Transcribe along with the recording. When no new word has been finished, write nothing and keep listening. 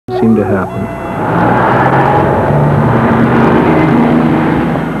seemed to happen.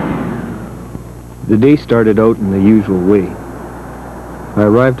 The day started out in the usual way. I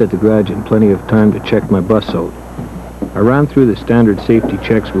arrived at the garage in plenty of time to check my bus out. I ran through the standard safety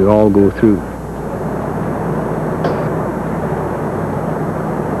checks we all go through.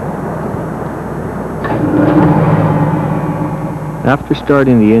 After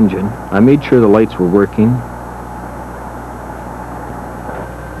starting the engine, I made sure the lights were working.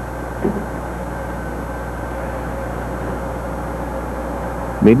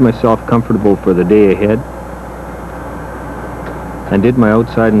 Made myself comfortable for the day ahead, and did my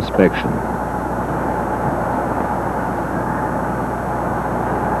outside inspection.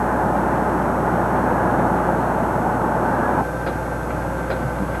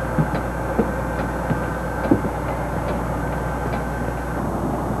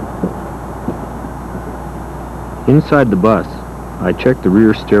 Inside the bus, I checked the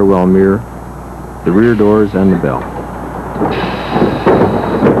rear stairwell mirror, the rear doors, and the bell.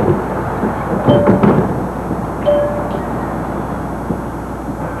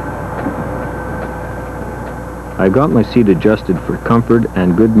 I got my seat adjusted for comfort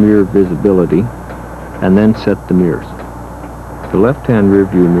and good mirror visibility, and then set the mirrors. The left-hand rear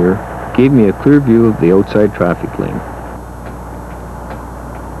view mirror gave me a clear view of the outside traffic lane.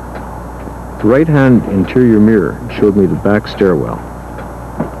 The right-hand interior mirror showed me the back stairwell.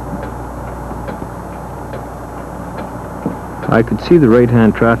 I could see the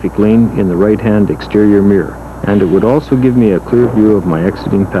right-hand traffic lane in the right-hand exterior mirror, and it would also give me a clear view of my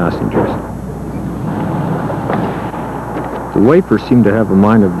exiting passengers. The wipers seemed to have a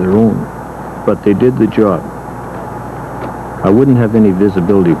mind of their own, but they did the job. I wouldn't have any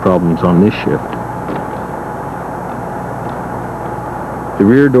visibility problems on this shift. The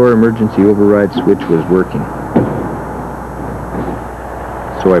rear door emergency override switch was working.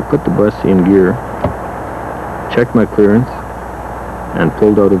 So I put the bus in gear, checked my clearance, and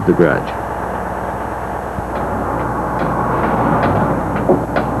pulled out of the garage.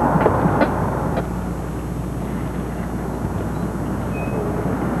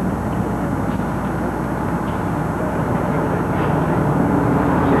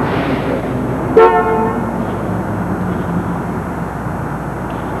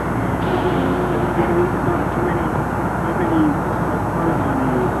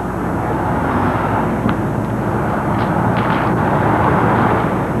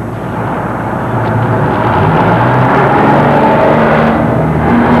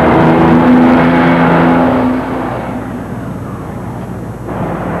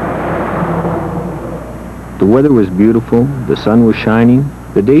 The weather was beautiful, the sun was shining,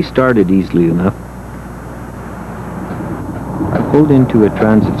 the day started easily enough. I pulled into a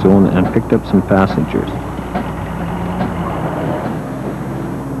transit zone and picked up some passengers.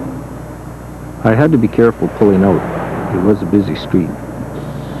 I had to be careful pulling out. It was a busy street.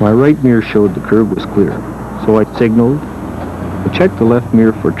 My right mirror showed the curb was clear, so I signaled. I checked the left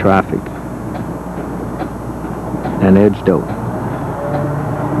mirror for traffic and edged out.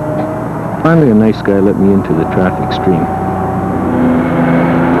 Finally, a nice guy let me into the traffic stream.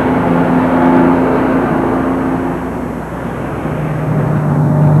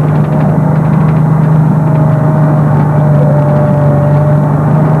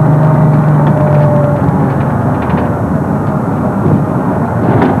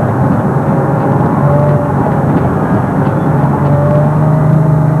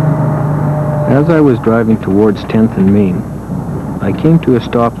 As I was driving towards 10th and Main, I came to a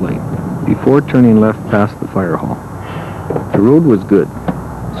stoplight before turning left past the fire hall. The road was good,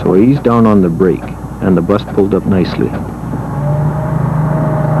 so I eased down on the brake, and the bus pulled up nicely.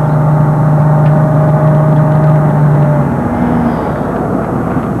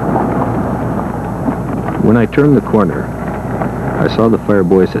 When I turned the corner, I saw the fire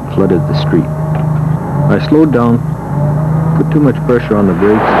boys had flooded the street. I slowed down, put too much pressure on the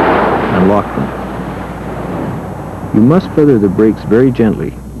brakes, and locked them. You must feather the brakes very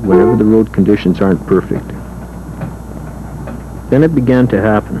gently whenever the road conditions aren't perfect. Then it began to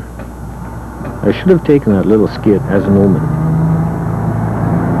happen. I should have taken that little skid as an omen.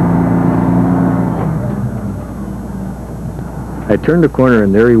 I turned the corner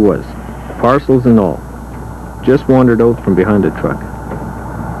and there he was, parcels and all, just wandered out from behind a truck.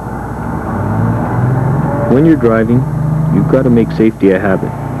 When you're driving, you've got to make safety a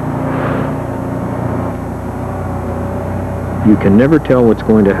habit. You can never tell what's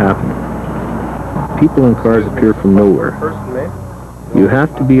going to happen. People and cars appear from nowhere. You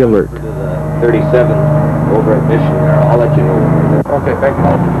have to be alert. 37 over at Mission there. I'll let you know. Okay, thank you.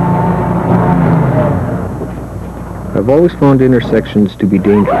 I I've always found intersections to be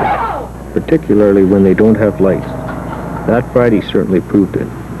dangerous, particularly when they don't have lights. That Friday certainly proved it.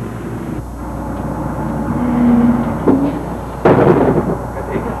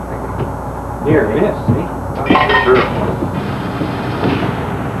 Here, it is, see?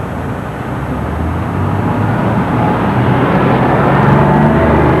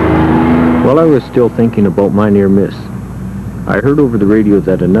 While I was still thinking about my near miss, I heard over the radio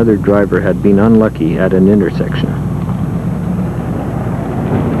that another driver had been unlucky at an intersection.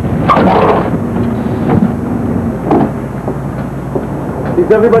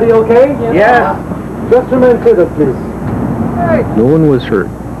 Is everybody okay? Yes. Just remain seated, please. No one was hurt,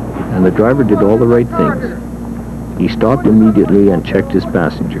 and the driver did all the right things. He stopped immediately and checked his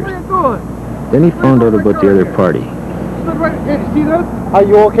passengers. Then he found out about the other party. Are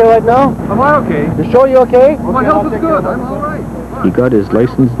you okay right now? Am I okay? You sure you're okay? Well, my health is good. I'm all right. He got his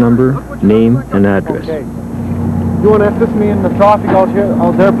license number, name, and address. Okay. You want to assist me in the traffic out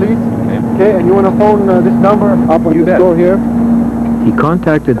there, please? Okay, and you want to phone this number up on the door here? He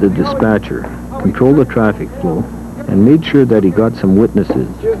contacted the dispatcher, controlled the traffic flow, and made sure that he got some witnesses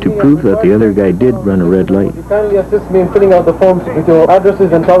to prove that the other guy did run a red light. You kindly assist me in filling out the forms with your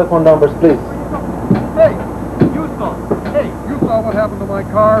addresses and telephone numbers, please. Hey, you saw what happened to my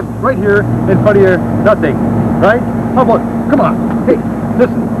car right here in front of your nothing, right? How about, come on. Hey,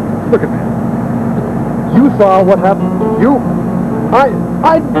 listen, look at me. You saw what happened? You?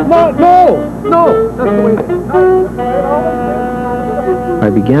 No, that's the way it is. I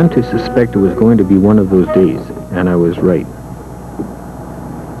began to suspect it was going to be one of those days, and I was right.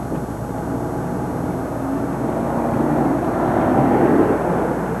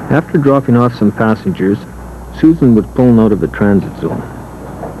 After dropping off some passengers, Susan was pulling out of a transit zone.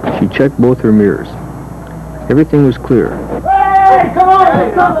 She checked both her mirrors. Everything was clear. Hey, come on!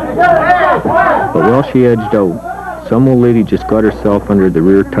 But while she edged out, some old lady just got herself under the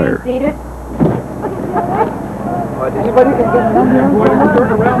rear tire. Anybody can get a number?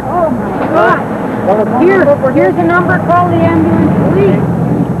 Here's a number, call the ambulance police.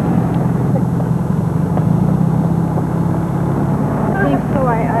 I think so,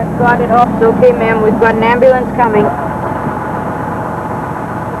 I've got it all. It's okay, ma'am, we've got an ambulance coming.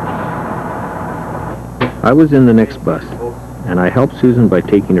 I was in the next bus, and I helped Susan by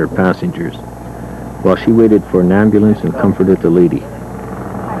taking her passengers, while she waited for an ambulance and comforted the lady. I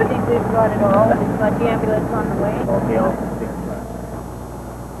think we've got it all. We've got the ambulance on the way.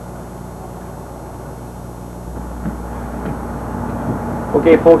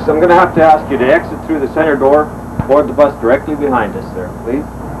 Okay, folks, I'm going to have to ask you to exit through the center door, board the bus directly behind us there, please.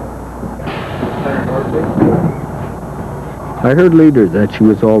 Center door, please. I heard later that she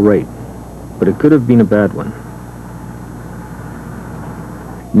was all right, but it could have been a bad one.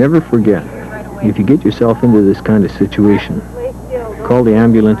 Never forget, if you get yourself into this kind of situation, call the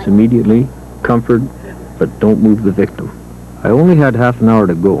ambulance immediately, comfort, but don't move the victim. I only had half an hour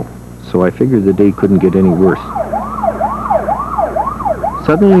to go, so I figured the day couldn't get any worse.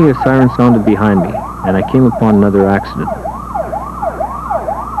 Suddenly a siren sounded behind me, and I came upon another accident.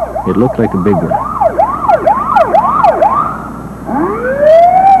 It looked like a big one.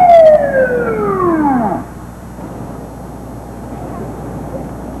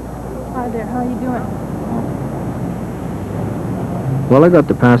 Hi there, how are you doing? While I got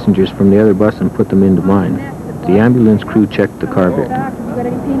the passengers from the other bus and put them into mine, the ambulance crew checked the car victim. Have you got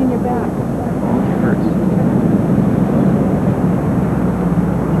any pain in your back? It hurts.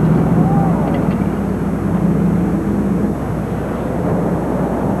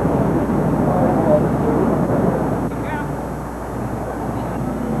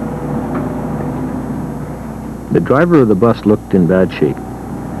 The driver of the bus looked in bad shape.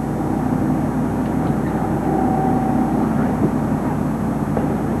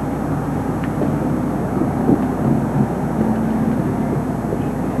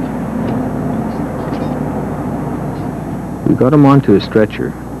 We got him onto a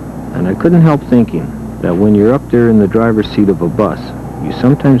stretcher, and I couldn't help thinking that when you're up there in the driver's seat of a bus, you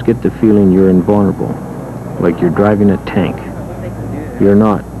sometimes get the feeling you're invulnerable, like you're driving a tank. You're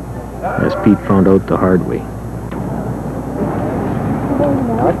not, as Pete found out the hard way.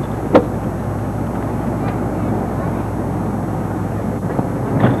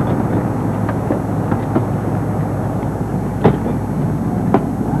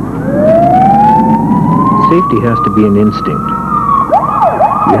 Safety has to be an instinct.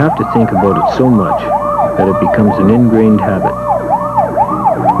 You have to think about it so much that it becomes an ingrained habit.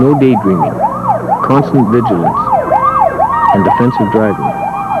 No daydreaming, constant vigilance, and defensive driving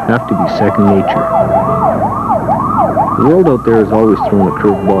have to be second nature. The world out there is always throwing a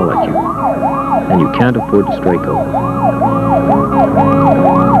curveball at you, and you can't afford to strike out.